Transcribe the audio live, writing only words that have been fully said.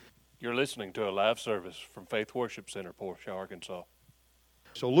You're listening to a live service from Faith Worship Center, Portia, Arkansas.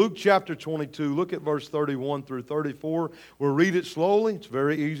 So Luke chapter 22, look at verse 31 through 34. We'll read it slowly. It's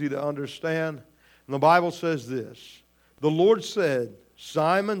very easy to understand. And the Bible says this: The Lord said,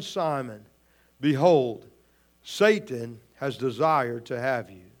 Simon, Simon, behold, Satan has desired to have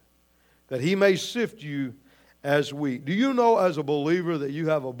you, that he may sift you as wheat. Do you know as a believer that you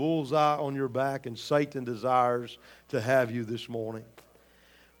have a bullseye on your back and Satan desires to have you this morning?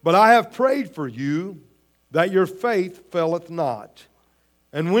 But I have prayed for you that your faith faileth not.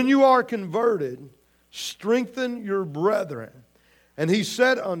 And when you are converted, strengthen your brethren. And he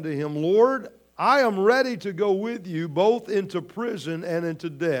said unto him, Lord, I am ready to go with you both into prison and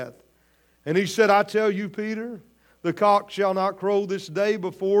into death. And he said, I tell you, Peter, the cock shall not crow this day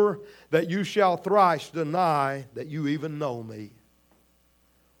before that you shall thrice deny that you even know me.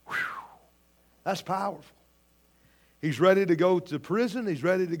 Whew. That's powerful. He's ready to go to prison. He's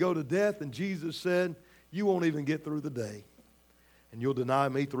ready to go to death. And Jesus said, you won't even get through the day. And you'll deny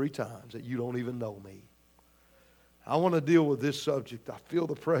me 3 times that you don't even know me. I want to deal with this subject. I feel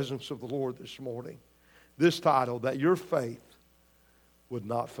the presence of the Lord this morning. This title, that your faith would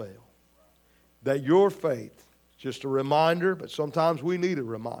not fail. That your faith, just a reminder, but sometimes we need a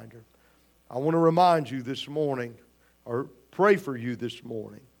reminder. I want to remind you this morning, or pray for you this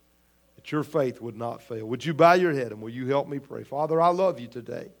morning, that your faith would not fail. Would you bow your head and will you help me pray? Father, I love you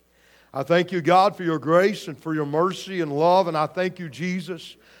today. I thank you, God, for your grace and for your mercy and love. And I thank you,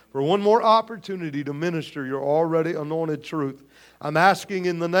 Jesus, for one more opportunity to minister your already anointed truth. I'm asking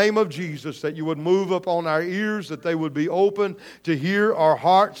in the name of Jesus that you would move upon our ears, that they would be open to hear our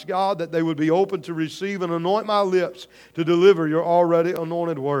hearts, God, that they would be open to receive, and anoint my lips to deliver your already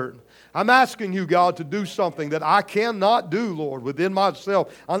anointed word. I'm asking you, God, to do something that I cannot do, Lord, within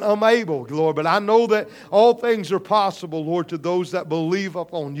myself. I'm unable, Lord, but I know that all things are possible, Lord, to those that believe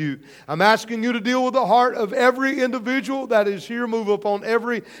upon you. I'm asking you to deal with the heart of every individual that is here, move upon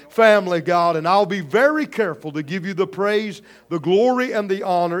every family, God, and I'll be very careful to give you the praise, the glory, and the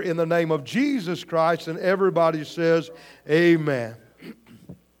honor in the name of Jesus Christ, and everybody says, amen.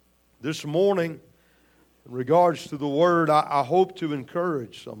 This morning, in regards to the Word, I hope to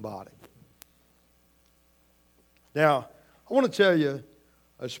encourage somebody. Now, I want to tell you,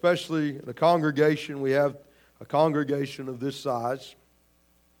 especially in a congregation, we have a congregation of this size.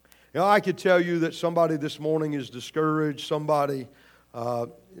 You know, I could tell you that somebody this morning is discouraged, somebody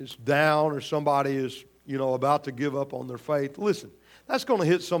is down, or somebody is, about to give up on their faith. Listen, that's going to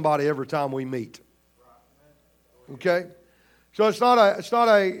hit somebody every time we meet. Okay? So it's not a,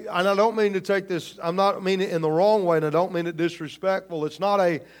 and I don't mean to take this, I'm not meaning it in the wrong way, and I don't mean it disrespectful. It's not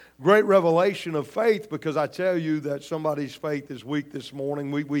a great revelation of faith, because I tell you that somebody's faith is weak this morning.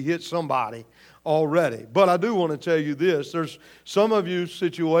 We hit somebody already. But I do want to tell you this. There's some of you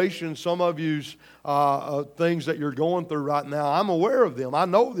situations, some of you's things that you're going through right now. I'm aware of them. I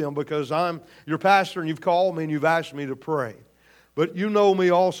know them because I'm your pastor and you've called me and you've asked me to pray. But you know me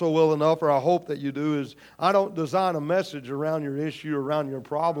also well enough, or I hope that you do, is I don't design a message around your issue, around your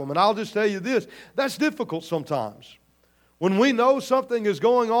problem. And I'll just tell you this, that's difficult sometimes. When we know something is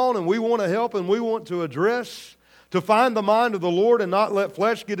going on and we want to help and we want to address, to find the mind of the Lord and not let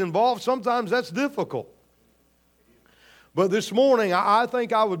flesh get involved, sometimes that's difficult. But this morning, I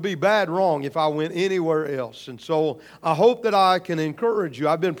think I would be bad wrong if I went anywhere else. And so I hope that I can encourage you.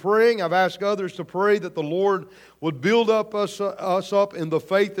 I've been praying. I've asked others to pray that the Lord would build up us up in the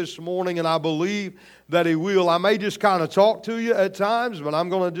faith this morning, and I believe that He will. I may just kind of talk to you at times, but I'm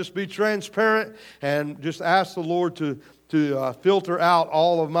going to just be transparent and just ask the Lord to filter out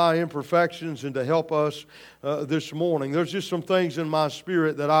all of my imperfections and to help us this morning. There's just some things in my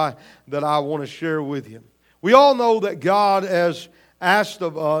spirit that I want to share with you. We all know that God has asked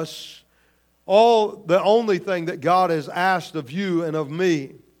of us the only thing that God has asked of you and of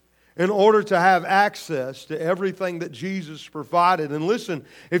me in order to have access to everything that Jesus provided. And listen,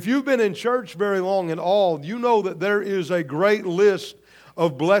 if you've been in church very long at all, you know that there is a great list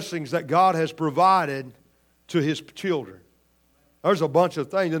of blessings that God has provided to His children. There's a bunch of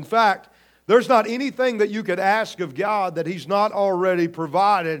things. In fact, there's not anything that you could ask of God that He's not already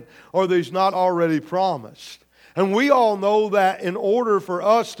provided or that He's not already promised. And we all know that in order for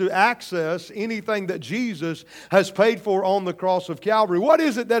us to access anything that Jesus has paid for on the cross of Calvary, what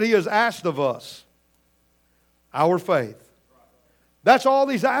is it that He has asked of us? Our faith. That's all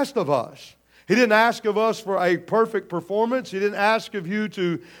He's asked of us. He didn't ask of us for a perfect performance. He didn't ask of you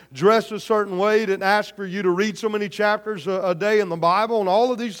to dress a certain way. He didn't ask for you to read so many chapters a day in the Bible, and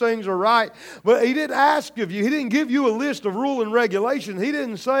all of these things are right. But He didn't ask of you. He didn't give you a list of rule and regulation. He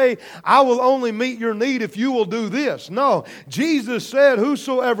didn't say, I will only meet your need if you will do this. No, Jesus said,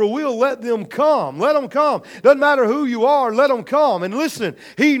 whosoever will, let them come. Let them come. Doesn't matter who you are, let them come. And listen,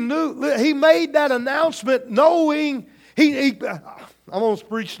 He made that announcement knowing I'm going to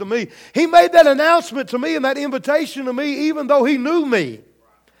preach to me. He made that announcement to me and that invitation to me even though He knew me.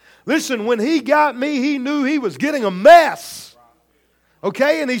 Listen, when He got me, He knew He was getting a mess.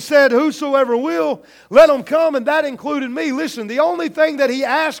 Okay, and He said, whosoever will, let them come, and that included me. Listen, the only thing that He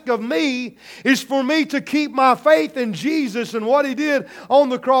asked of me is for me to keep my faith in Jesus and what He did on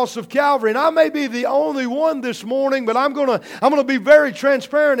the cross of Calvary. And I may be the only one this morning, but I'm gonna be very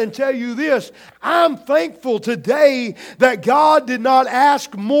transparent and tell you this. I'm thankful today that God did not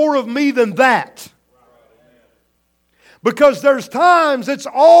ask more of me than that. Because there's times it's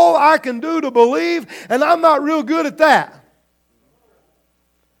all I can do to believe, and I'm not real good at that.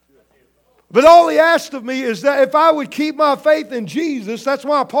 But all He asked of me is that if I would keep my faith in Jesus, that's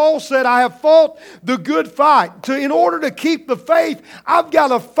why Paul said, I have fought the good fight. In order to keep the faith, I've got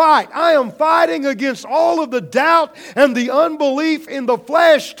to fight. I am fighting against all of the doubt and the unbelief in the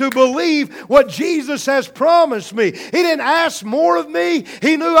flesh to believe what Jesus has promised me. He didn't ask more of me.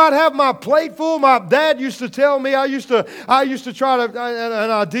 He knew I'd have my plate full. My dad used to tell me, I used to try to,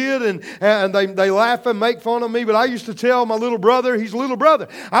 and I did, and they laugh and make fun of me, but I used to tell my little brother, he's a little brother,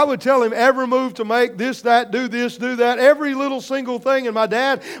 I would tell him every move to make, this, that, do that, every little single thing. And my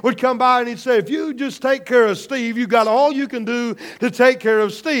dad would come by and he'd say, if you just take care of Steve, you got all you can do to take care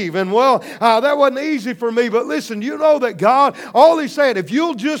of Steve. And well, that wasn't easy for me. But listen, you know that God, all He said, if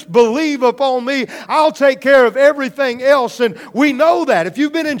you'll just believe upon me, I'll take care of everything else. And we know that. If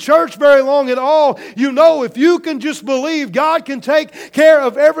you've been in church very long at all, you know if you can just believe, God can take care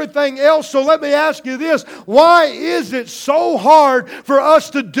of everything else. So let me ask you this. Why is it so hard for us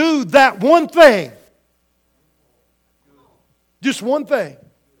to do that one thing? Just one thing.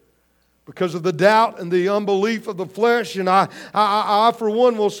 Because of the doubt and the unbelief of the flesh. And I for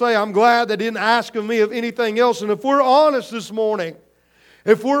one will say, I'm glad they didn't ask of me of anything else. And if we're honest this morning,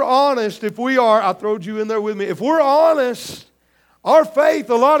 if we are, I throwed you in there with me. If we're honest, our faith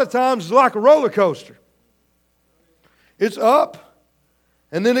a lot of times is like a roller coaster. It's up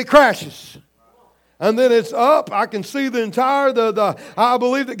and then it crashes. And then it's up. I can see the entire, I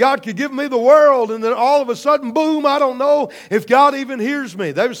believe that God could give me the world. And then all of a sudden, boom, I don't know if God even hears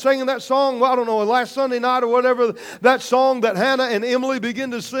me. They were singing that song, well, I don't know, last Sunday night or whatever, that song that Hannah and Emily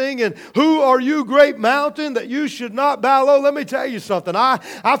began to sing. And who are you, great mountain, that you should not bow low? Let me tell you something. I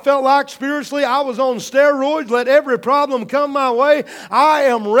felt like spiritually I was on steroids. Let every problem come my way. I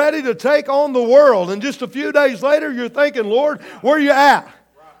am ready to take on the world. And just a few days later, you're thinking, Lord, where are you at?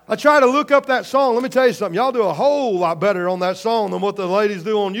 I try to look up that song. Let me tell you something. Y'all do a whole lot better on that song than what the ladies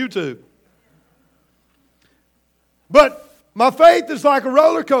do on YouTube. But my faith is like a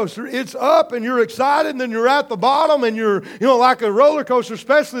roller coaster. It's up and you're excited, and then you're at the bottom and you're, like a roller coaster,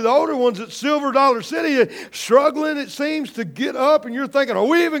 especially the older ones at Silver Dollar City, struggling, it seems, to get up, and you're thinking, are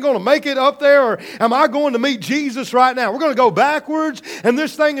we even going to make it up there, or am I going to meet Jesus right now? We're going to go backwards and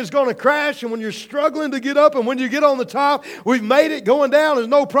this thing is going to crash. And when you're struggling to get up and when you get on the top, we've made it, going down is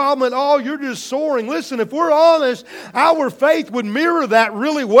no problem at all. You're just soaring. Listen, if we're honest, our faith would mirror that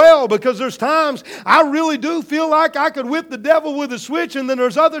really well, because there's times I really do feel like I could whip the devil with a switch, and then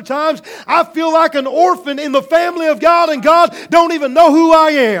there's other times I feel like an orphan in the family of God, and God don't even know who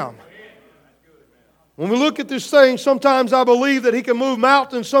I am. When we look at this thing, sometimes I believe that He can move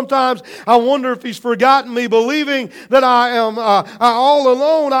mountains. Sometimes I wonder if He's forgotten me, believing that I am all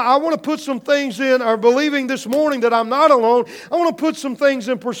alone. I want to put some things in, or believing this morning that I'm not alone. I want to put some things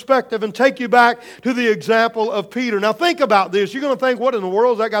in perspective and take you back to the example of Peter. Now think about this. You're going to think, what in the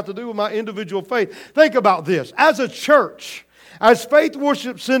world has that got to do with my individual faith? Think about this. As a church, as Faith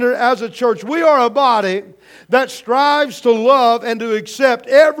Worship Center, as a church, we are a body that strives to love and to accept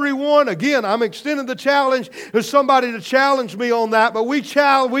everyone. Again, I'm extending the challenge to somebody to challenge me on that, but we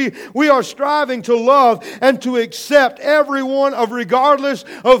are striving to love and to accept everyone, regardless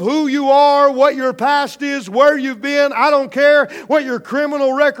of who you are, what your past is, where you've been. I don't care what your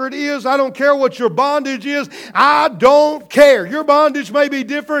criminal record is. I don't care what your bondage is. I don't care. Your bondage may be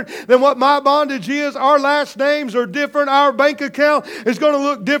different than what my bondage is. Our last names are different. Our bank account is going to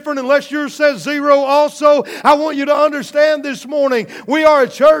look different unless yours says zero also. I want you to understand this morning, we are a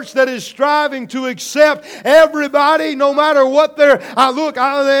church that is striving to accept everybody, no matter what their, I'm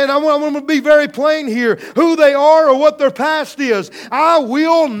going to be very plain here, who they are or what their past is. I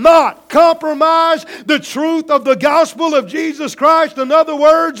will not compromise the truth of the gospel of Jesus Christ. In other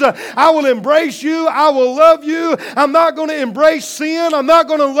words, I will embrace you. I will love you. I'm not going to embrace sin. I'm not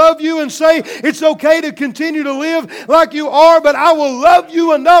going to love you and say it's okay to continue to live like you are, but I will love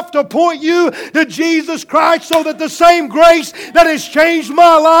you enough to point you to Jesus Christ so that the same grace that has changed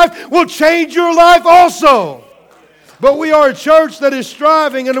my life will change your life also. But we are a church that is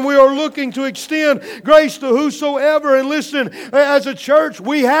striving and we are looking to extend grace to whosoever. And listen, as a church,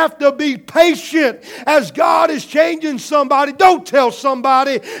 we have to be patient as God is changing somebody. Don't tell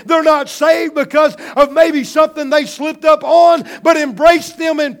somebody they're not saved because of maybe something they slipped up on, but embrace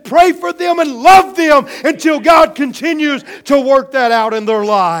them and pray for them and love them until God continues to work that out in their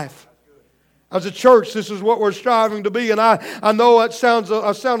life. As a church, this is what we're striving to be. And I know I sound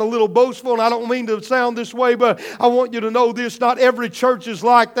a little boastful, and I don't mean to sound this way, but I want you to know this. Not every church is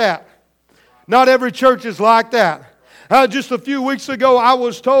like that. Not every church is like that. Just a few weeks ago, I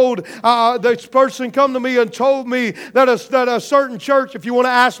was told, this person come to me and told me that a certain church, if you want to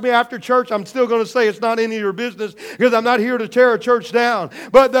ask me after church, I'm still going to say it's not any of your business because I'm not here to tear a church down.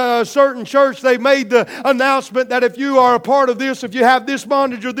 But a certain church, they made the announcement that if you are a part of this, if you have this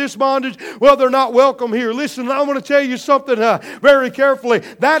bondage or this bondage, well, they're not welcome here. Listen, I want to tell you something very carefully.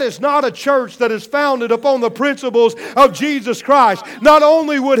 That is not a church that is founded upon the principles of Jesus Christ. Not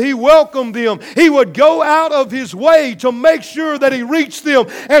only would He welcome them, He would go out of His way to make sure that He reached them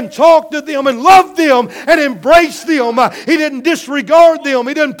and talked to them and loved them and embraced them. He didn't disregard them.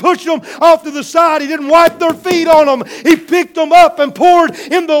 He didn't push them off to the side. He didn't wipe their feet on them. He picked them up and poured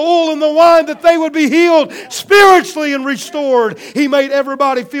in the oil and the wine that they would be healed spiritually and restored. He made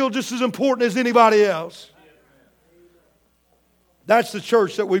everybody feel just as important as anybody else. That's the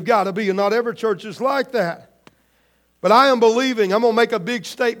church that we've got to be, and not every church is like that. But I am believing. I'm going to make a big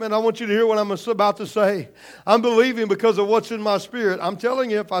statement. I want you to hear what I'm about to say. I'm believing because of what's in my spirit. I'm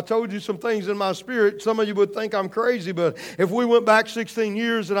telling you, if I told you some things in my spirit, some of you would think I'm crazy. But if we went back 16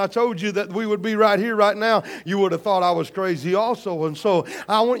 years and I told you that we would be right here, right now, you would have thought I was crazy also. And so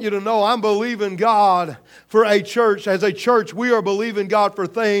I want you to know I'm believing God for a church. As a church, we are believing God for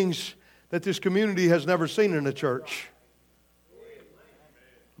things that this community has never seen in a church.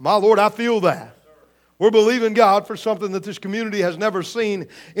 My Lord, I feel that. We're believing God for something that this community has never seen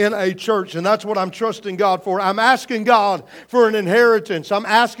in a church. And that's what I'm trusting God for. I'm asking God for an inheritance. I'm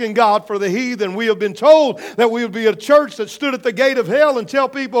asking God for the heathen. We have been told that we would be a church that stood at the gate of hell and tell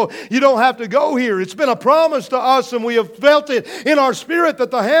people, you don't have to go here. It's been a promise to us, and we have felt it in our spirit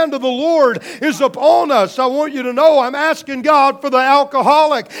that the hand of the Lord is upon us. I want you to know I'm asking God for the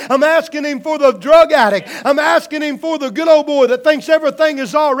alcoholic. I'm asking Him for the drug addict. I'm asking Him for the good old boy that thinks everything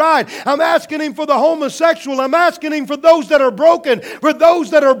is all right. I'm asking Him for the homosexual. I'm asking Him for those that are broken, for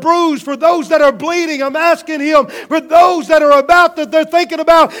those that are bruised, for those that are bleeding. I'm asking Him for those that are they're thinking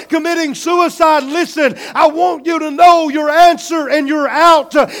about committing suicide. Listen, I want you to know your answer and your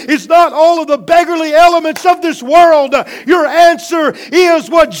out is not all of the beggarly elements of this world. Your answer is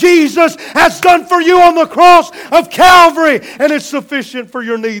what Jesus has done for you on the cross of Calvary, and it's sufficient for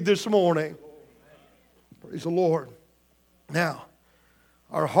your need this morning. Praise the Lord. Now,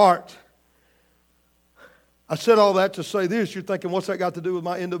 our heart. I said all that to say this. You're thinking, what's that got to do with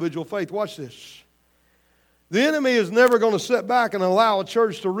my individual faith? Watch this. The enemy is never going to sit back and allow a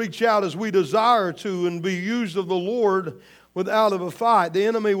church to reach out as we desire to and be used of the Lord without a fight. The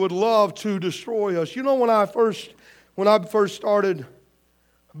enemy would love to destroy us. You know, when I first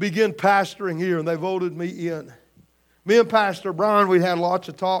began pastoring here and they voted me in, me and Pastor Brian, we had lots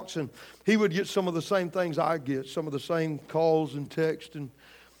of talks, and he would get some of the same things I get, some of the same calls and texts and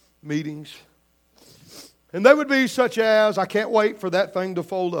meetings. And they would be such as, I can't wait for that thing to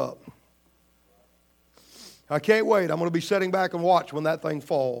fold up. I can't wait. I'm going to be sitting back and watch when that thing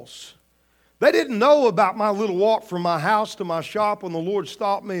falls. They didn't know about my little walk from my house to my shop when the Lord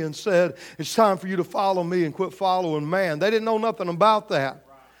stopped me and said, it's time for you to follow me and quit following man. They didn't know nothing about that.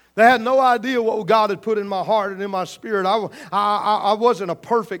 They had no idea what God had put in my heart and in my spirit. I wasn't a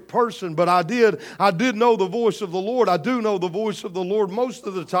perfect person, but I did know the voice of the Lord. I do know the voice of the Lord most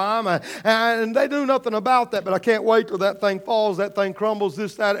of the time. And they knew nothing about that, but I can't wait till that thing falls, that thing crumbles,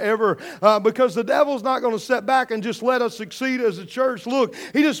 this, that, ever. Because the devil's not going to sit back and just let us succeed as a church. Look,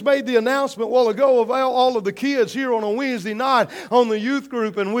 he just made the announcement a while ago of all of the kids here on a Wednesday night on the youth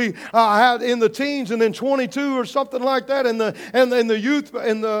group. And we had in the teens and then 22 or something like that in the youth,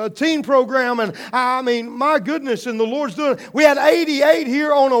 in the teen program, and I mean, my goodness, and the Lord's doing it. We had 88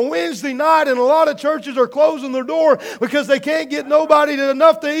 here on a Wednesday night, and a lot of churches are closing their door because they can't get nobody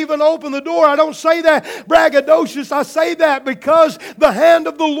enough to even open the door. I don't say that braggadocious. I say that because the hand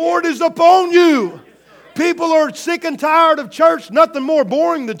of the Lord is upon you. People are sick and tired of church. Nothing more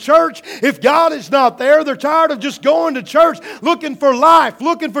boring than church. If God is not there, they're tired of just going to church, looking for life,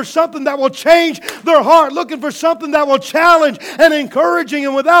 looking for something that will change their heart, looking for something that will challenge and encouraging.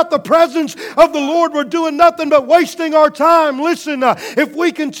 And without the presence of the Lord, we're doing nothing but wasting our time. Listen, if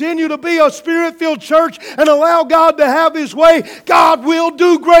we continue to be a Spirit-filled church and allow God to have His way, God will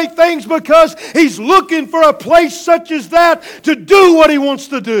do great things because He's looking for a place such as that to do what He wants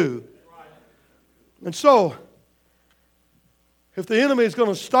to do. And so, if the enemy is going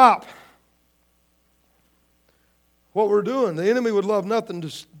to stop what we're doing, the enemy would love nothing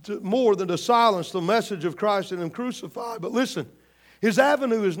more than to silence the message of Christ and Him crucified. But listen, his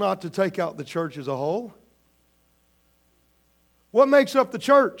avenue is not to take out the church as a whole. What makes up the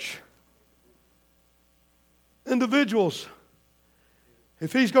church? Individuals.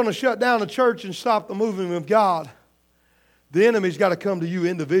 If he's going to shut down the church and stop the movement of God, the enemy's got to come to you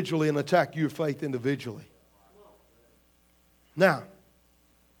individually and attack your faith individually. Now,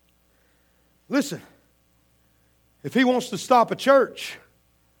 listen. If he wants to stop a church,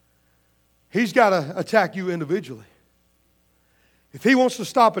 he's got to attack you individually. If he wants to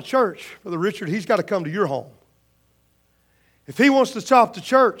stop a church, Brother Richard, he's got to come to your home. If he wants to stop the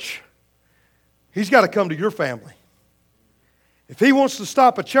church, he's got to come to your family. If he wants to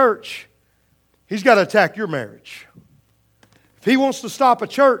stop a church, he's got to attack your marriage. If he wants to stop a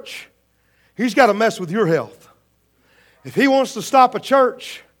church, he's got to mess with your health. If he wants to stop a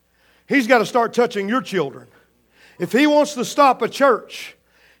church, he's got to start touching your children. If he wants to stop a church,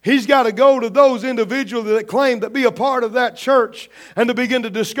 he's got to go to those individuals that claim to be a part of that church and to begin to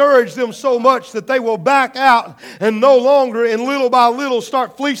discourage them so much that they will back out and no longer and little by little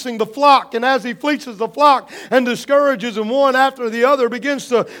start fleecing the flock. And as he fleeces the flock and discourages them one after the other, begins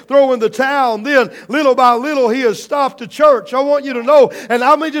to throw in the towel, and then little by little he has stopped the church. I want you to know, and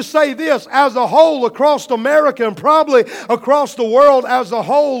let me just say this, as a whole across America and probably across the world as a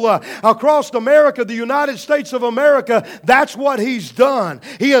whole, across America, the United States of America, that's what he's done.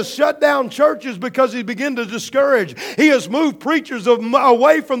 He has shut down churches because he began to discourage. He has moved preachers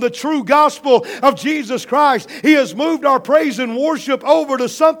away from the true gospel of Jesus Christ. He has moved our praise and worship over to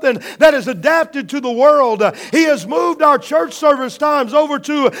something that is adapted to the world. He has moved our church service times over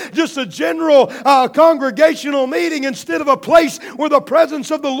to just a general congregational meeting instead of a place where the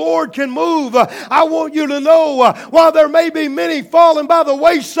presence of the Lord can move. I want you to know, while there may be many falling by the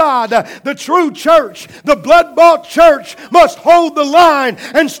wayside, the true church, the blood-bought church, must hold the line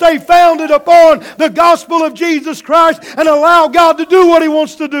and stay founded upon the gospel of Jesus Christ and allow God to do what He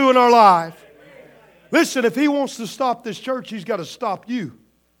wants to do in our life. Listen, if He wants to stop this church, He's got to stop you.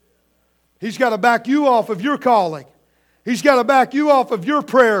 He's got to back you off of your calling. He's got to back you off of your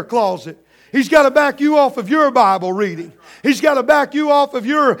prayer closet. He's got to back you off of your Bible reading. He's got to back you off of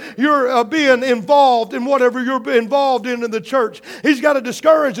your being involved in whatever you're involved in the church. He's got to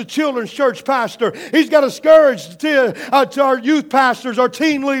discourage the children's church pastor. He's got to discourage to our youth pastors, our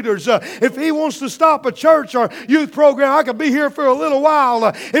teen leaders. If he wants to stop a church or youth program, I could be here for a little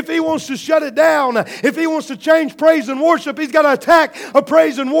while. If he wants to shut it down, if he wants to change praise and worship, he's got to attack a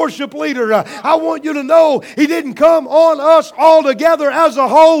praise and worship leader. I want you to know he didn't come on us all together as a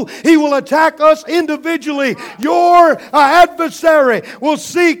whole. He will attack us individually. Your adversary will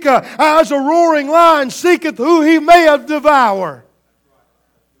seek as a roaring lion seeketh who he may devour.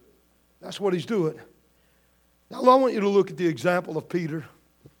 That's what he's doing. Now I want you to look at the example of Peter.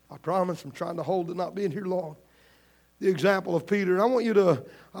 I promise I'm trying to hold it, not being here long. The example of Peter. And I want you to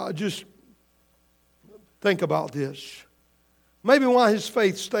just think about this. Maybe why his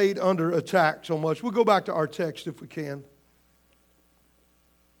faith stayed under attack so much. We'll go back to our text if we can.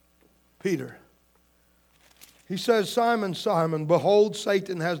 Peter. He says, Simon, Simon, behold,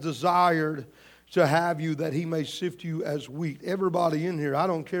 Satan has desired to have you that he may sift you as wheat. Everybody in here, I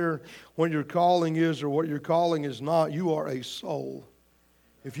don't care what your calling is or what your calling is not, you are a soul.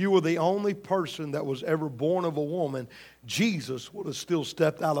 If you were the only person that was ever born of a woman, Jesus would have still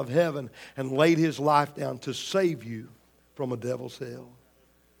stepped out of heaven and laid his life down to save you from a devil's hell.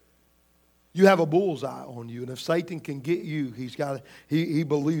 You have a bullseye on you, and if Satan can get you, he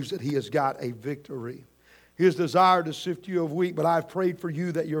believes that he has got a victory. His desire to sift you of wheat, but I've prayed for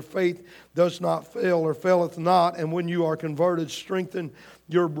you that your faith does not fail or faileth not, and when you are converted, strengthen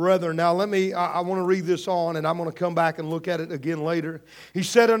your brethren. Now I want to read this on, and I'm going to come back and look at it again later. He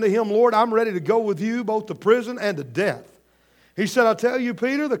said unto him, Lord, I'm ready to go with you both to prison and to death. He said, I tell you,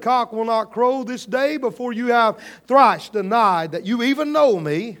 Peter, the cock will not crow this day before you have thrice denied that you even know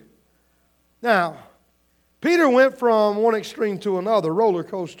me. Now, Peter went from one extreme to another, roller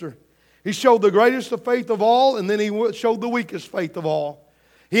coaster. He showed the greatest of faith of all, and then he showed the weakest faith of all.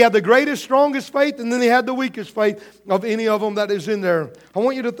 He had the greatest, strongest faith, and then he had the weakest faith of any of them that is in there. I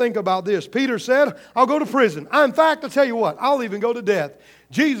want you to think about this. Peter said, I'll go to prison. In fact, I'll tell you what, I'll even go to death.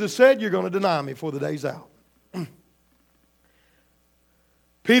 Jesus said, you're going to deny me before the day's out.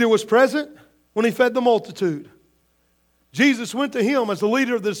 Peter was present when he fed the multitude. Jesus went to him as the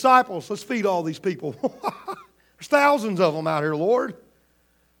leader of the disciples. Let's feed all these people. There's thousands of them out here, Lord.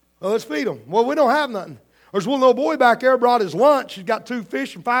 Well, let's feed them. Well, we don't have nothing. There's one little boy back there brought his lunch. He's got 2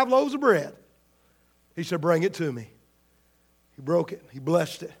 fish and 5 loaves of bread. He said, bring it to me. He broke it. He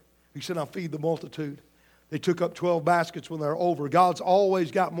blessed it. He said, I'll feed the multitude. They took up 12 baskets when they're over. God's always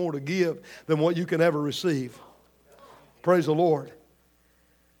got more to give than what you can ever receive. Praise the Lord.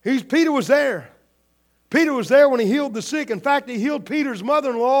 Peter was there. Peter was there when he healed the sick. In fact, he healed Peter's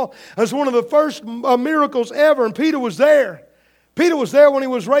mother-in-law as one of the first miracles ever, and Peter was there. Peter was there when he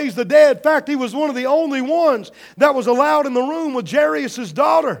was raised the dead. In fact, he was one of the only ones that was allowed in the room with Jairus'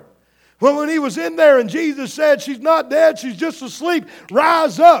 daughter. Well, when he was in there and Jesus said, she's not dead, she's just asleep,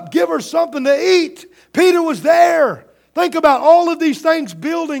 rise up, give her something to eat. Peter was there. Think about all of these things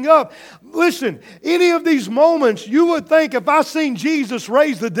building up. Listen, any of these moments, you would think if I seen Jesus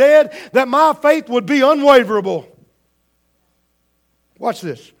raise the dead, that my faith would be unwaverable. Watch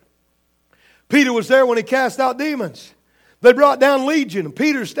this. Peter was there when he cast out demons. They brought down Legion, and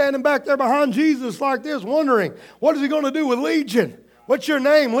Peter's standing back there behind Jesus like this, wondering, what is he going to do with Legion? What's your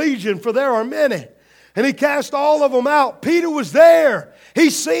name, Legion? For there are many. And he cast all of them out. Peter was there.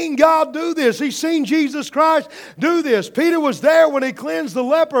 He's seen God do this. He's seen Jesus Christ do this. Peter was there when he cleansed the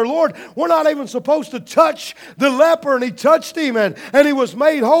leper. Lord, we're not even supposed to touch the leper. And he touched him and he was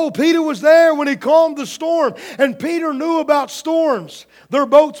made whole. Peter was there when he calmed the storm. And Peter knew about storms. Their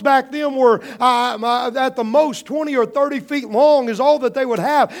boats back then were at the most 20 or 30 feet long is all that they would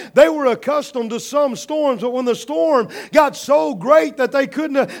have. They were accustomed to some storms. But when the storm got so great that they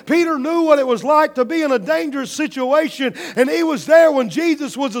couldn't, Peter knew what it was like to be in a dangerous situation. And he was there when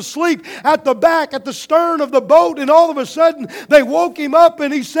Jesus was asleep at the back, at the stern of the boat. And all of a sudden, they woke him up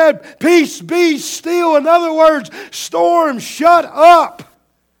and he said, peace be still. In other words, storm, shut up.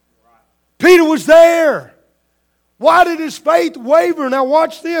 Peter was there. Why did his faith waver? Now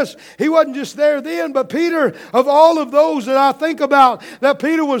watch this. He wasn't just there then, but Peter, of all of those that I think about that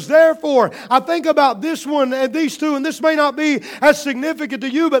Peter was there for, I think about this one and these two, and this may not be as significant to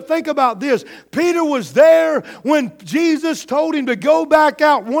you, but think about this. Peter was there when Jesus told him to go back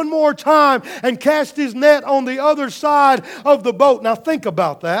out one more time and cast his net on the other side of the boat. Now think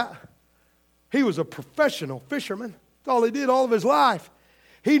about that. He was a professional fisherman. That's all he did all of his life.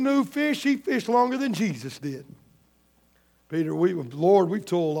 He knew fish. He fished longer than Jesus did. Peter, Lord, we've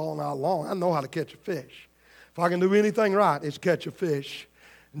toiled all night long. I know how to catch a fish. If I can do anything right, it's catch a fish.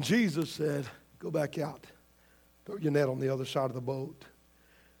 And Jesus said, go back out. Throw your net on the other side of the boat.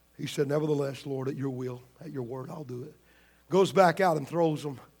 He said, nevertheless, Lord, at your will, at your word, I'll do it. Goes back out and throws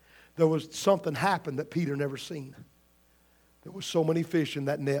them. There was something happened that Peter never seen. There was so many fish in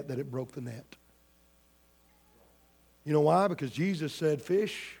that net that it broke the net. You know why? Because Jesus said,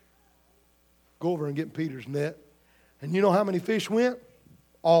 fish, go over and get Peter's net. And you know how many fish went?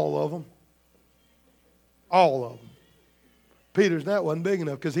 All of them. All of them. Peter's net wasn't big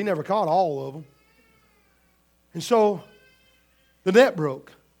enough because he never caught all of them. And so the net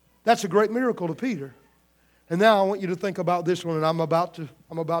broke. That's a great miracle to Peter. And now I want you to think about this one, and I'm about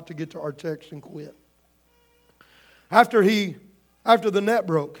to get to our text and quit. After the net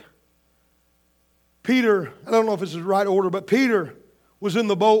broke, Peter, I don't know if it's the right order, but Peter was in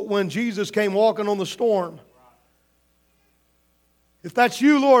the boat when Jesus came walking on the storm. If that's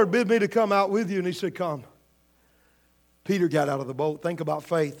you, Lord, bid me to come out with you. And he said, come. Peter got out of the boat. Think about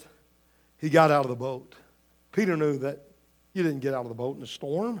faith. He got out of the boat. Peter knew that you didn't get out of the boat in a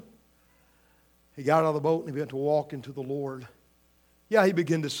storm. He got out of the boat and he began to walk into the Lord. Yeah, he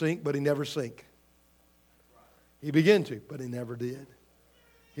began to sink, but he never sank. He began to, but he never did.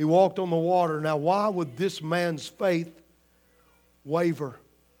 He walked on the water. Now, why would this man's faith waver?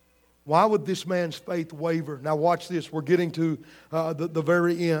 Why would this man's faith waver? Now watch this. We're getting to the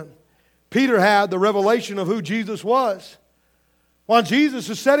very end. Peter had the revelation of who Jesus was. While Jesus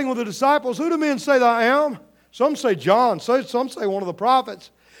is sitting with the disciples, who do men say that I am? Some say John. Some say one of the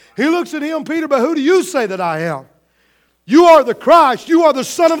prophets. He looks at him, Peter, but who do you say that I am? You are the Christ. You are the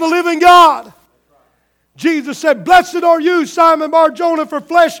Son of the living God. Jesus said, "Blessed are you, Simon Bar-Jonah, for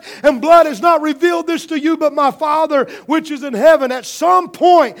flesh and blood has not revealed this to you, but my Father which is in heaven." At some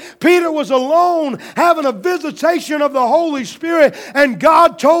point, Peter was alone having a visitation of the Holy Spirit, and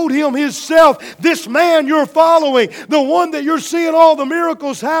God told him Himself, "This man you're following, the one that you're seeing all the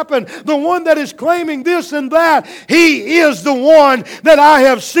miracles happen, the one that is claiming this and that, he is the one that I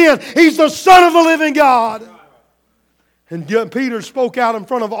have sent. He's the Son of the living God." And Peter spoke out in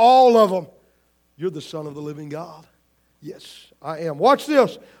front of all of them. "You're the Son of the living God." "Yes, I am." Watch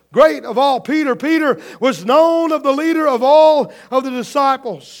this. Great of all, Peter. Peter was known of the leader of all of the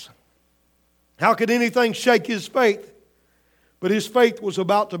disciples. How could anything shake his faith? But his faith was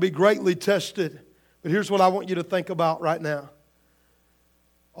about to be greatly tested. But here's what I want you to think about right now.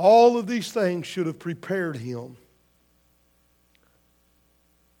 All of these things should have prepared him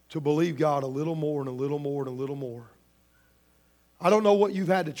to believe God a little more and a little more and a little more. I don't know what you've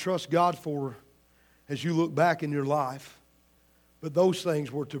had to trust God for as you look back in your life, but those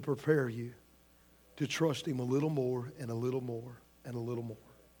things were to prepare you to trust Him a little more and a little more and a little more.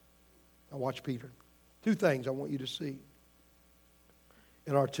 Now watch Peter. Two things I want you to see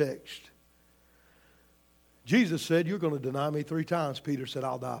in our text. Jesus said, "You're going to deny me 3 times." Peter said,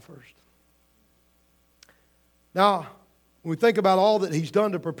 "I'll die first." Now, when we think about all that He's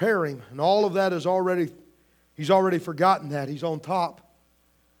done to prepare him, and all of that is He's already forgotten that. He's on top.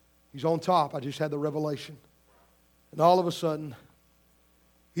 He's on top. I just had the revelation. And all of a sudden,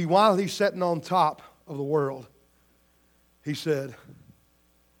 while he's sitting on top of the world, he said,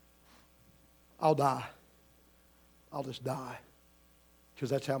 "I'll die. I'll just die. Because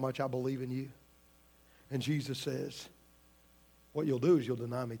that's how much I believe in you." And Jesus says, "What you'll do is you'll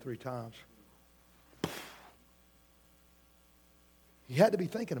deny me 3 times. He had to be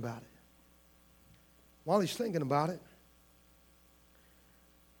thinking about it. While he's thinking about it,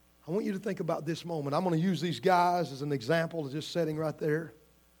 I want you to think about this moment. I'm going to use these guys as an example, just sitting right there.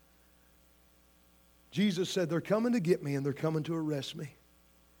 Jesus said, "They're coming to get me and they're coming to arrest me.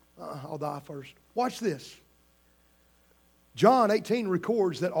 I'll die first." Watch this. John 18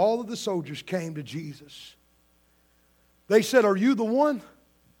 records that all of the soldiers came to Jesus. They said, "Are you the one?"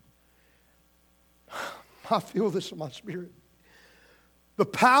 I feel this in my spirit. The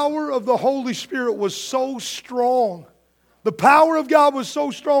power of the Holy Spirit was so strong. The power of God was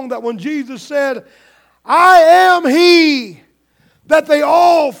so strong that when Jesus said, "I am He," that they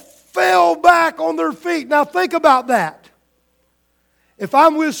all fell back on their feet. Now think about that. If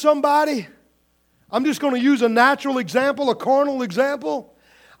I'm with somebody, I'm just going to use a natural example, a carnal example.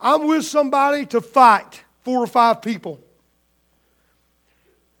 I'm with somebody to fight 4 or 5 people.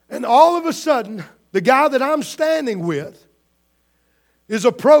 And all of a sudden, the guy that I'm standing with is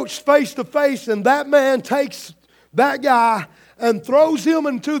approached face to face, and that man takes that guy and throws him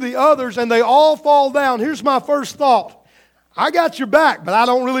into the others, and they all fall down. Here's my first thought. I got your back, but I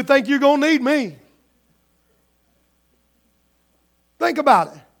don't really think you're going to need me. Think about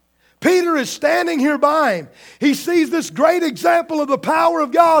it. Peter is standing here by him. He sees this great example of the power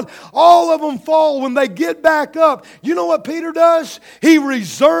of God. All of them fall when they get back up. You know what Peter does? He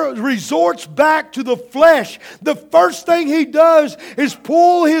resorts back to the flesh. The first thing he does is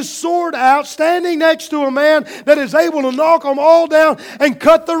pull his sword out, standing next to a man that is able to knock them all down and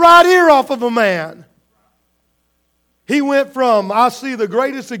cut the right ear off of a man. He went from, "I see the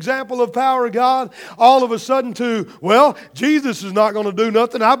greatest example of power of God," all of a sudden to, "Well, Jesus is not going to do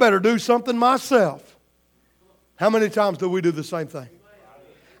nothing. I better do something myself." How many times do we do the same thing?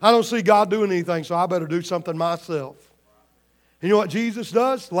 I don't see God doing anything, so I better do something myself. And you know what Jesus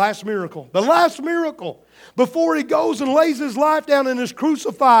does? Last miracle. The last miracle. Before He goes and lays His life down and is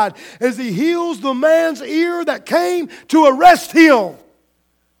crucified, as He heals the man's ear that came to arrest Him.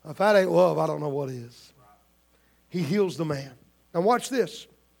 If that ain't love, I don't know what is. He heals the man. Now watch this.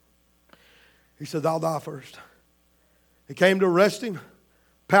 He said, "I'll die first." He came to arrest him.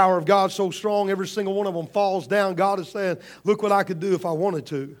 Power of God so strong, every single one of them falls down. God is saying, "Look what I could do if I wanted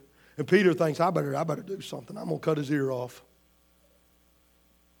to." And Peter thinks, I better do something. I'm going to cut his ear off.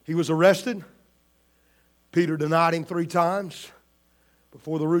 He was arrested. Peter denied Him 3 times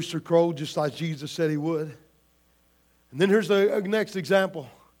before the rooster crowed, just like Jesus said he would. And then here's the next example.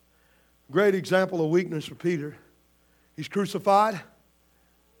 Great example of weakness for Peter. He's crucified.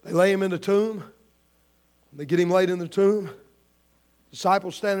 They lay Him in the tomb. They get Him laid in the tomb.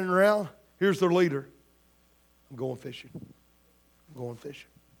 Disciples standing around. Here's their leader. "I'm going fishing. I'm going fishing.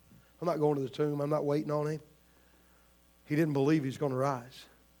 I'm not going to the tomb. I'm not waiting on Him." He didn't believe He's going to rise.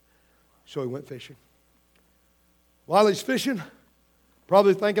 So he went fishing. While he's fishing,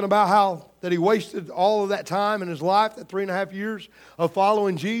 probably thinking about how that he wasted all of that time in his life, that 3.5 years of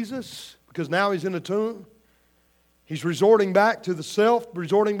following Jesus. because now he's in a tomb. He's resorting back to the self,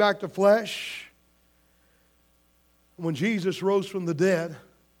 resorting back to flesh. When Jesus rose from the dead,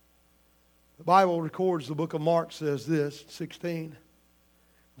 the Bible records, the book of Mark says this, 16.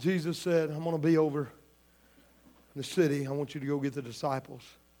 Jesus said, I'm going to be over in the city. I want you to go get the disciples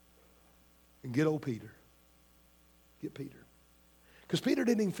and get old Peter. Get Peter. Because Peter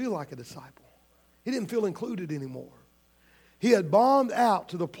didn't even feel like a disciple. He didn't feel included anymore. He had bombed out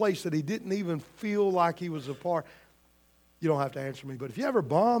to the place that he didn't even feel like he was a part. You don't have to answer me, but if you ever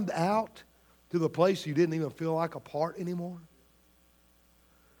bombed out to the place you didn't even feel like a part anymore?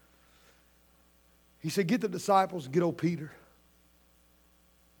 He said, get the disciples and get old Peter.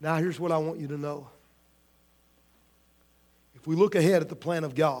 Now here's what I want you to know. If we look ahead at the plan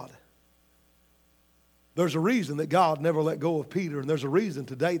of God, there's a reason that God never let go of Peter, and there's a reason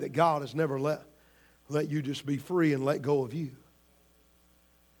today that God has never let you just be free and let go of you.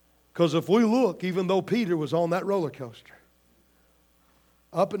 Because if we look, even though Peter was on that roller coaster,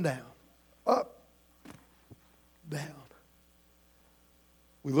 up and down, up, down,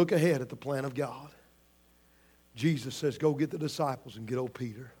 we look ahead at the plan of God. Jesus says, go get the disciples and get old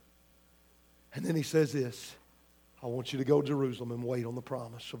Peter. And then he says this, I want you to go to Jerusalem and wait on the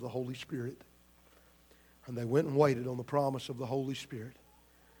promise of the Holy Spirit. And they went and waited on the promise of the Holy Spirit.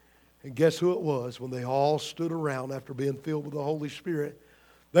 And guess who it was when they all stood around after being filled with the Holy Spirit?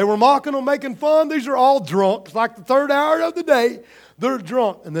 They were mocking them, making fun. These are all drunk. It's like the third hour of the day. They're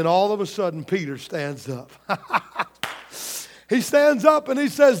drunk. And then all of a sudden, Peter stands up. He stands up and he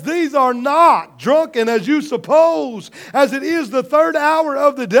says, these are not drunken as you suppose, as it is the third hour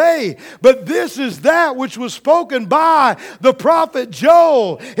of the day. But this is that which was spoken by the prophet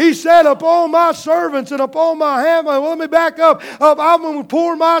Joel. He said, upon my servants and upon my handmaid, well, let me back up. I'm going to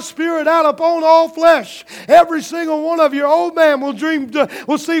pour my spirit out upon all flesh. Every single one of your old man will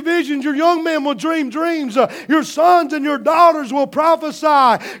will see visions. Your young men will dream dreams. Your sons and your daughters will prophesy.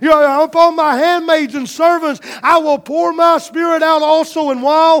 Upon my handmaids and servants, I will pour my spirit out also. And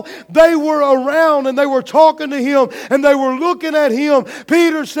while they were around and they were talking to him and they were looking at him,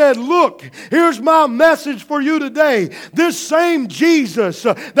 Peter said, look, here's my message for you today. This same Jesus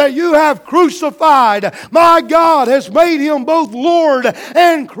that you have crucified, my God has made him both Lord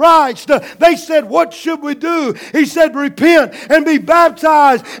and Christ. They said, what should we do? He said, repent and be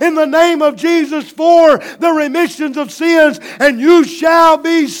baptized in the name of Jesus for the remissions of sins, and you shall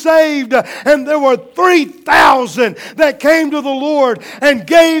be saved. And there were 3,000 that came to the Lord and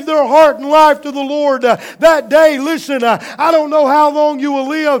gave their heart and life to the Lord that day. Listen, I don't know how long you will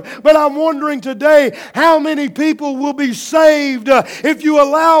live, but I'm wondering today how many people will be saved if you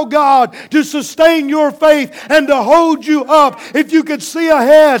allow God to sustain your faith and to hold you up. If you could see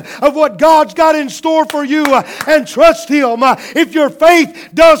ahead of what God's got in store for you and trust Him. If your faith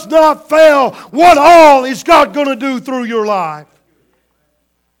does not fail, what all is God going to do through your life?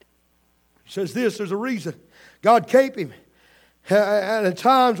 He says this, there's a reason. God kept him. And at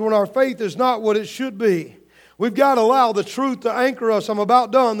times when our faith is not what it should be, we've got to allow the truth to anchor us. I'm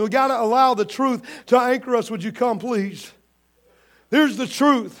about done. We've got to allow the truth to anchor us. Would you come, please? Here's the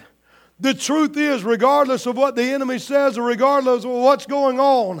truth. The truth is, regardless of what the enemy says or regardless of what's going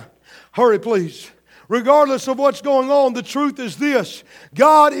on, hurry, please. Regardless of what's going on, the truth is this.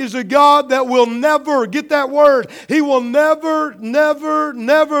 God is a God that will never, get that word, He will never, never,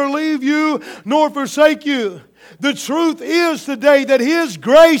 never leave you nor forsake you. The truth is today that His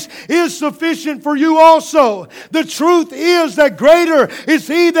grace is sufficient for you also. The truth is that greater is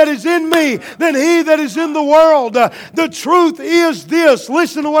He that is in me than he that is in the world. The truth is this.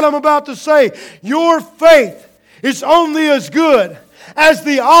 Listen to what I'm about to say. Your faith is only as good as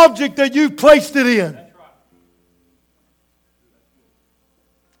the object that you've placed it in.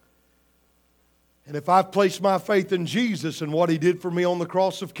 And if I've placed my faith in Jesus and what He did for me on the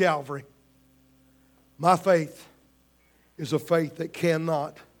cross of Calvary, my faith is a faith that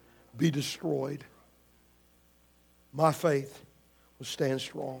cannot be destroyed. My faith will stand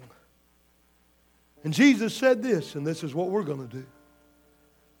strong. And Jesus said this, and this is what we're going to do.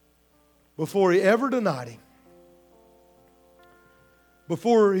 Before He ever denied Him,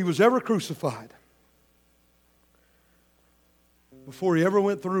 before He was ever crucified, before He ever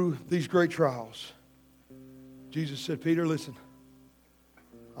went through these great trials, Jesus said, Peter, listen,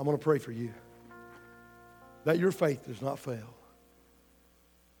 I'm going to pray for you that your faith does not fail.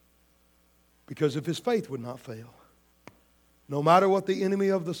 Because if his faith would not fail, no matter what the enemy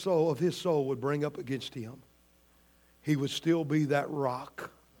of the soul, of his soul would bring up against him, he would still be that rock,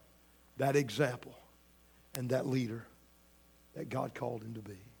 that example, and that leader that God called him to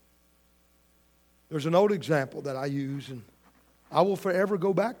be. There's an old example that I use, and I will forever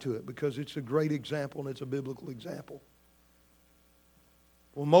go back to it because it's a great example and it's a biblical example.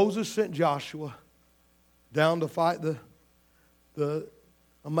 When Moses sent Joshua down to fight the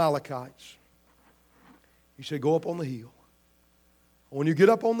Amalekites, he said, go up on the hill. When you get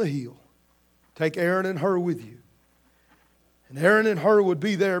up on the hill, take Aaron and Hur with you. And Aaron and Hur would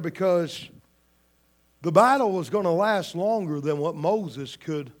be there because the battle was going to last longer than what Moses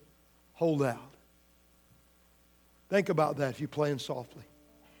could hold out. Think about that if you're playing softly.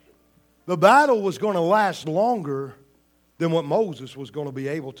 The battle was going to last longer than what Moses was going to be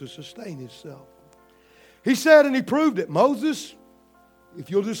able to sustain himself. He said, and he proved it, Moses, if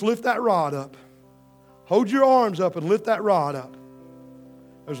you'll just lift that rod up, hold your arms up and lift that rod up.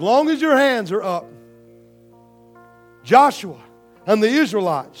 As long as your hands are up, Joshua and the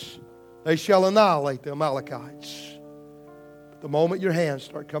Israelites, they shall annihilate the Amalekites. But the moment your hands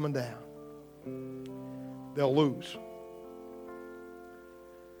start coming down, they'll lose.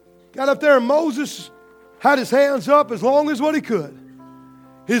 Got up there and Moses had his hands up as long as what he could.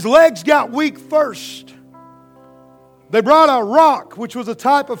 His legs got weak first. They brought a rock, which was a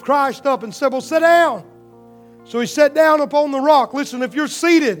type of Christ, up and said, well, sit down. So he sat down upon the rock. Listen, if you're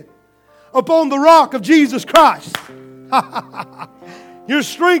seated upon the rock of Jesus Christ, your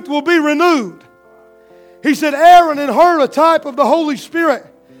strength will be renewed. He said, Aaron and Hur, a type of the Holy Spirit,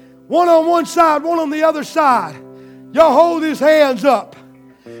 one on one side, one on the other side. Y'all hold his hands up.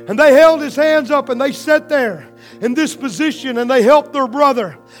 And they held his hands up and they sat there in this position and they helped their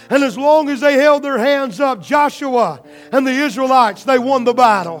brother. And as long as they held their hands up, Joshua and the Israelites, they won the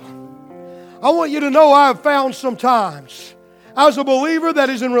battle. I want you to know I have found sometimes, as a believer that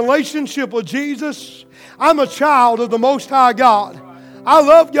is in relationship with Jesus, I'm a child of the Most High God. I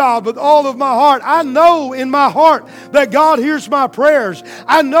love God with all of my heart. I know in my heart that God hears my prayers.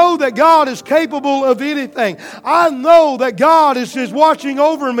 I know that God is capable of anything. I know that God is watching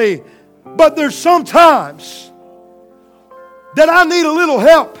over me. But there's sometimes that I need a little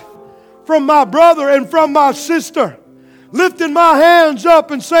help from my brother and from my sister. Lifting my hands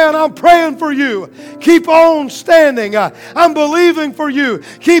up and saying, I'm praying for you. Keep on standing. I'm believing for you.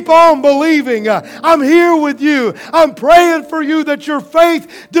 Keep on believing. I'm here with you. I'm praying for you that your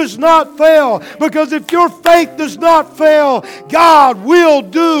faith does not fail. Because if your faith does not fail, God will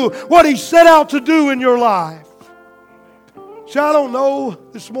do what He set out to do in your life. So I don't know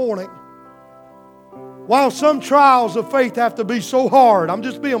this morning, while some trials of faith have to be so hard, I'm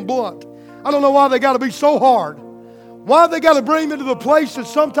just being blunt. I don't know why they got to be so hard. Why they got to bring me to the place that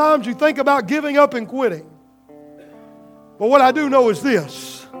sometimes you think about giving up and quitting. But what I do know is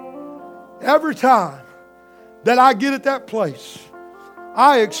this. Every time that I get at that place,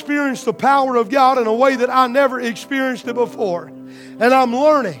 I experience the power of God in a way that I never experienced it before. And I'm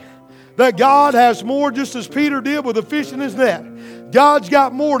learning that God has more, just as Peter did with the fish in his net. God's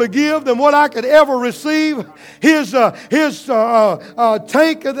got more to give than what I could ever receive. His tank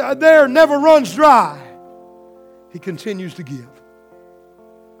there never runs dry. He continues to give.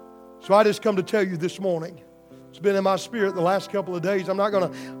 So I just come to tell you this morning, it's been in my spirit the last couple of days. I'm not going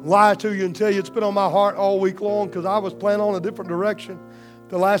to lie to you and tell you it's been on my heart all week long because I was planning on a different direction.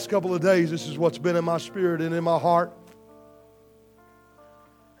 The last couple of days, this is what's been in my spirit and in my heart.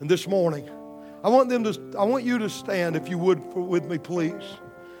 And this morning, I want you to stand, if you would, with me, please.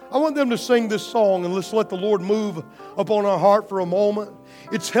 I want them to sing this song and let's let the Lord move upon our heart for a moment.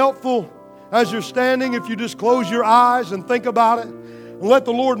 It's helpful as you're standing, if you just close your eyes and think about it and let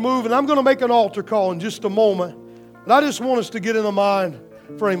the Lord move. And I'm going to make an altar call in just a moment. But I just want us to get in the mind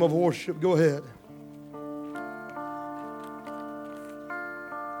frame of worship. Go ahead.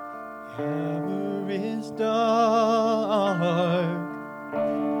 Hour is dark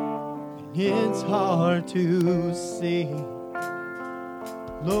and it's hard to see,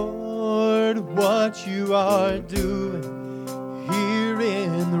 Lord, what you are doing here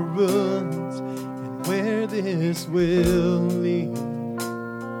in the ruins and where this will lead.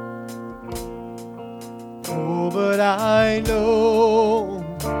 Oh, but I know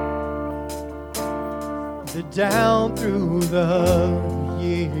that down through the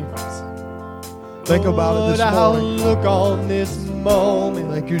years, Think about it this Lord, I'll morning. look on this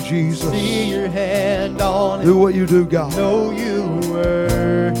moment. Thank you, Jesus. See your hand on it. Do what you do, God. Know you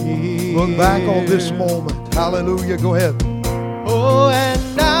were here. Look back on this moment. Hallelujah. Go ahead. Oh,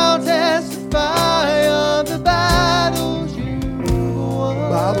 and I'll testify of the battles you won.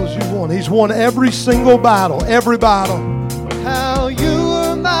 Battles you won. He's won every single battle. Every battle. How you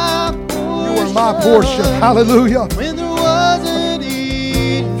were my portion. You were my portion. Hallelujah. When there wasn't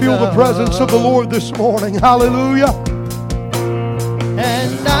enough. Feel the presence of the Lord this morning. Hallelujah.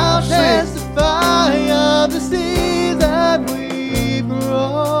 And I'll testify of the seas that we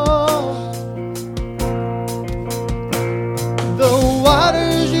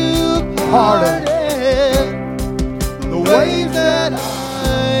parted. The waves that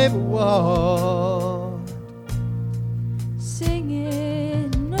I've walked,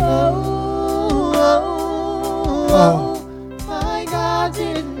 singing, my God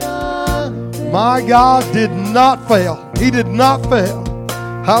did not fail. My God did not fail. He did not fail.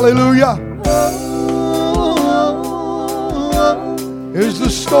 Hallelujah. Here's the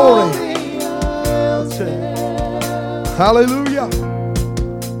story. Hallelujah.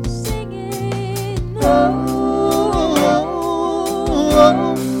 Singing,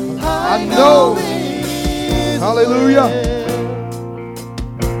 I know. Hallelujah.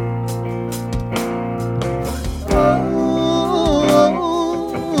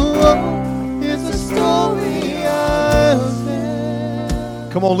 It's a story I'll tell.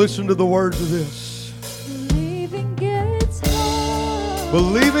 Come on, listen to the words of this. believing gets hard.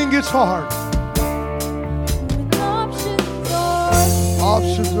 Believing gets hard. When options are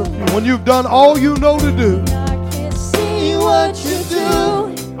Options are few. When you've done all you know to do, I can't see what you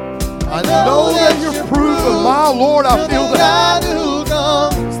do. I know that you're proven. My Lord, I feel that. God who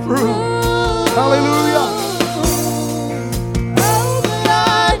comes Through. Hallelujah. Oh, but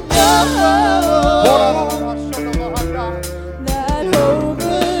I know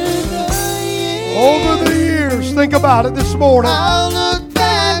that Over the years, think about it this morning. I'll look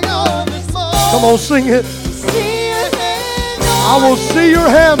back on this moment. Come on, sing it. see your hand I will see your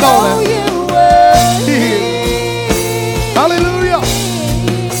hand on it. you were Hallelujah.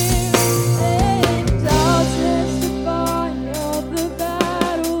 and I'll testify of the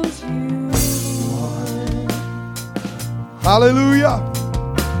battles you won. Hallelujah.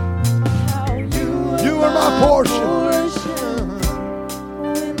 How You are my portion.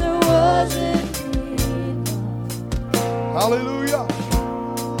 when there wasn't enough. Hallelujah.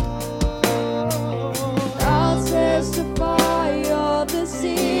 I'll testify of the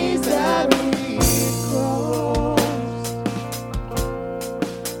seas that we crossed,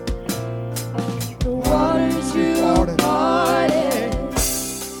 the waters you parted,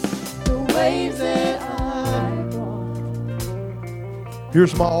 the waves that I walked.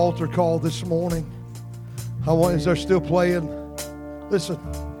 Here's my altar call this morning. Is there still playing? Listen,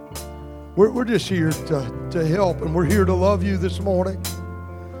 we're just here to help, and we're here to love you this morning.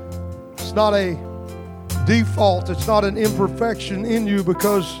 It's not a default. It's not an imperfection in you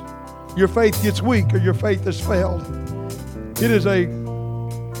because your faith gets weak or your faith has failed. It is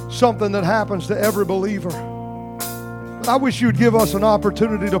something that happens to every believer. But I wish you'd give us an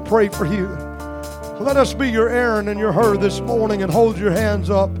opportunity to pray for you. Let us be your Aaron and your Hur this morning and hold your hands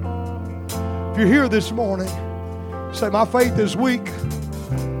up. If you're here this morning, say, my faith is weak.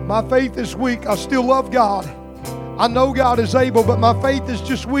 My faith is weak. I still love God. I know God is able, but my faith is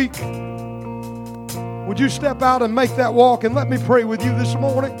just weak. Would you step out and make that walk and let me pray with you this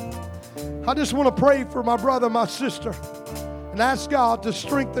morning? I just want to pray for my brother, my sister, and ask God to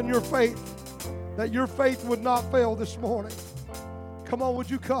strengthen your faith, that your faith would not fail this morning. Come on, would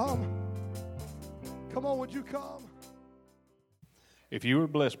you come? Come on, would you come? If you were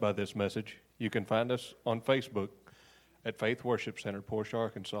blessed by this message, you can find us on Facebook at Faith Worship Center, Portia,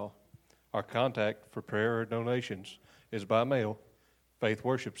 Arkansas. Our contact for prayer or donations is by mail, Faith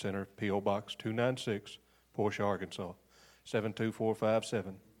Worship Center, P.O. Box 296, Portia, Arkansas,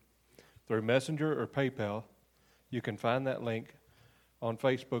 72457. Through Messenger or PayPal, you can find that link on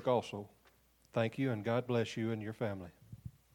Facebook also. Thank you, and God bless you and your family.